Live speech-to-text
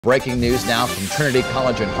Breaking news now from Trinity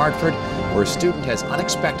College in Hartford, where a student has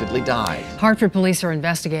unexpectedly died. Hartford police are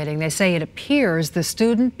investigating. They say it appears the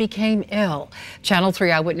student became ill. Channel 3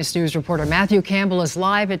 Eyewitness News reporter Matthew Campbell is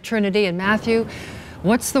live at Trinity. And Matthew,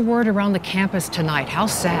 what's the word around the campus tonight? How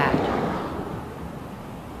sad.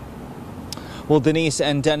 Well, Denise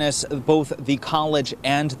and Dennis, both the college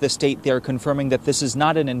and the state, they're confirming that this is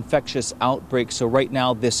not an infectious outbreak. So right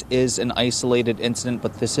now, this is an isolated incident,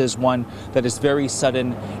 but this is one that is very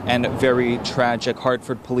sudden and very tragic.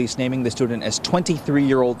 Hartford police naming the student as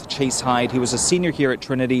 23-year-old Chase Hyde. He was a senior here at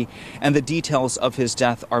Trinity, and the details of his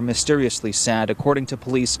death are mysteriously sad. According to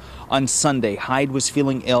police, on Sunday, Hyde was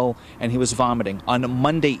feeling ill and he was vomiting. On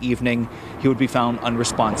Monday evening, he would be found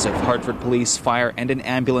unresponsive. Hartford police, fire, and an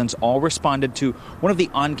ambulance all responded to one of the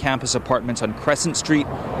on-campus apartments on Crescent Street,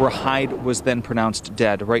 where Hyde was then pronounced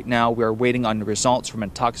dead. Right now, we are waiting on the results from a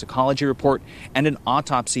toxicology report, and an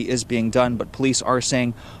autopsy is being done, but police are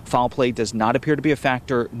saying foul play does not appear to be a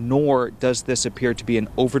factor, nor does this appear to be an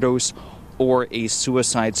overdose or a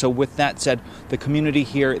suicide. So with that said, the community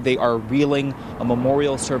here, they are reeling. A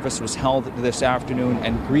memorial service was held this afternoon,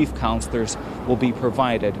 and grief counselors will be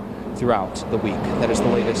provided throughout the week. That is the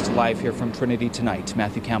latest live here from Trinity tonight.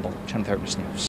 Matthew Campbell, Channel 3 News.